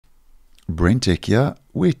BrenTech here,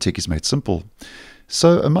 where tech is made simple.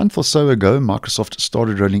 So a month or so ago, Microsoft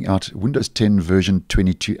started rolling out Windows 10 version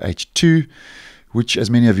 22H2, which, as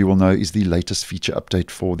many of you will know, is the latest feature update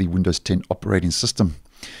for the Windows 10 operating system.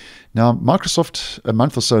 Now, Microsoft, a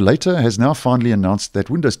month or so later, has now finally announced that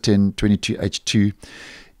Windows 10 22H2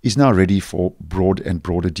 is now ready for broad and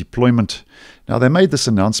broader deployment. Now, they made this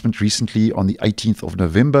announcement recently on the 18th of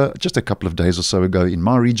November, just a couple of days or so ago in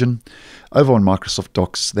my region, over on Microsoft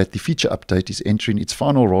Docs, that the feature update is entering its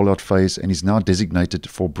final rollout phase and is now designated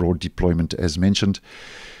for broad deployment, as mentioned.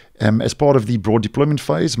 As part of the broad deployment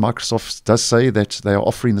phase, Microsoft does say that they are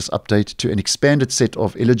offering this update to an expanded set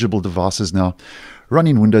of eligible devices now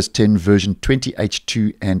running Windows 10 version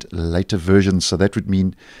 20H2 and later versions. So that would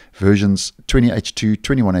mean versions 20H2,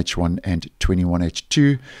 21H1 and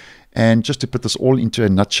 21H2. And just to put this all into a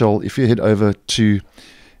nutshell, if you head over to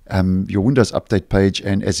your Windows Update page,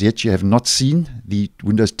 and as yet you have not seen the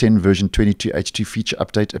Windows 10 version 22H2 feature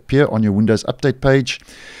update appear on your Windows Update page,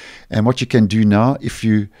 and what you can do now, if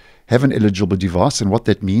you have an eligible device, and what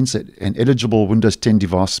that means, an eligible Windows 10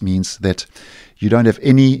 device means that you don't have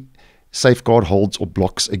any safeguard holds or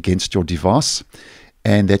blocks against your device,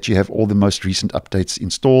 and that you have all the most recent updates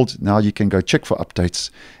installed. Now you can go check for updates,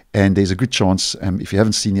 and there's a good chance, if you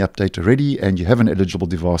haven't seen the update already and you have an eligible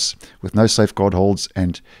device with no safeguard holds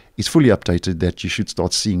and is fully updated, that you should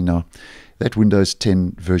start seeing now that Windows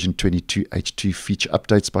 10 version 22H2 feature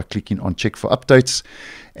updates by clicking on check for updates.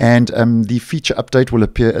 And the feature update will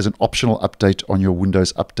appear as an optional update on your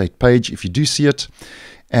Windows Update page if you do see it.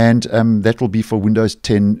 And that will be for Windows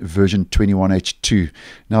 10 version 21H2.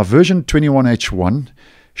 Now, version 21H1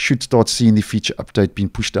 should start seeing the feature update being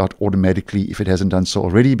pushed out automatically if it hasn't done so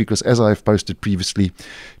already, because as I have posted previously,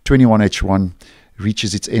 21H1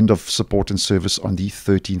 reaches its end of support and service on the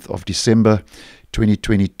 13th of December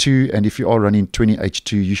 2022, and if you are running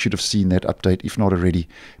 20H2, you should have seen that update, if not already,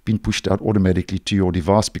 been pushed out automatically to your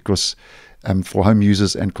device, because for home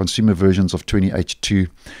users and consumer versions of 20H2,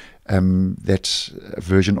 that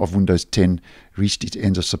version of Windows 10 reached its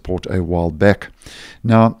end of support a while back.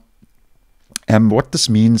 Now, what this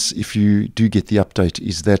means if you do get the update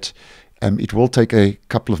is that it will take a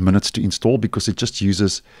couple of minutes to install, because it just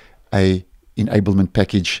uses a enablement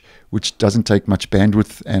package which doesn't take much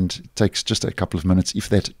bandwidth and takes just a couple of minutes, if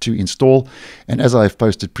that, to install. And as I have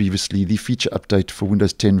posted previously, the feature update for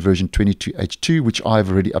Windows 10 version 22H2, which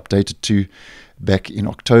I've already updated to back in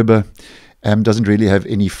October, doesn't really have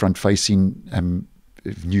any front-facing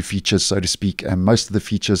new features, so to speak. Most of the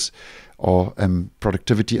features are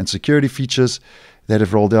productivity and security features that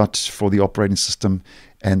have rolled out for the operating system,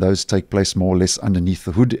 and those take place more or less underneath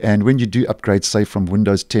the hood. And when you do upgrade, say, from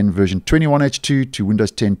Windows 10 version 21H2 to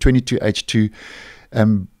Windows 10 22H2,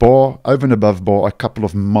 over and above a couple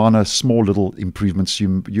of minor, small little improvements,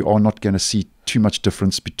 you are not going to see too much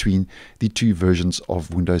difference between the two versions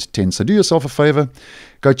of Windows 10. So do yourself a favor,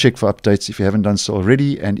 go check for updates if you haven't done so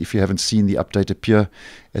already, and if you haven't seen the update appear,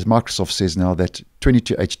 as Microsoft says now that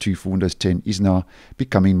 22H2 for Windows 10 is now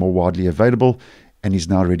becoming more widely available and is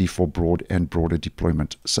now ready for broad and broader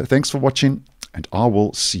deployment. So thanks for watching, and I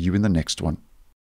will see you in the next one.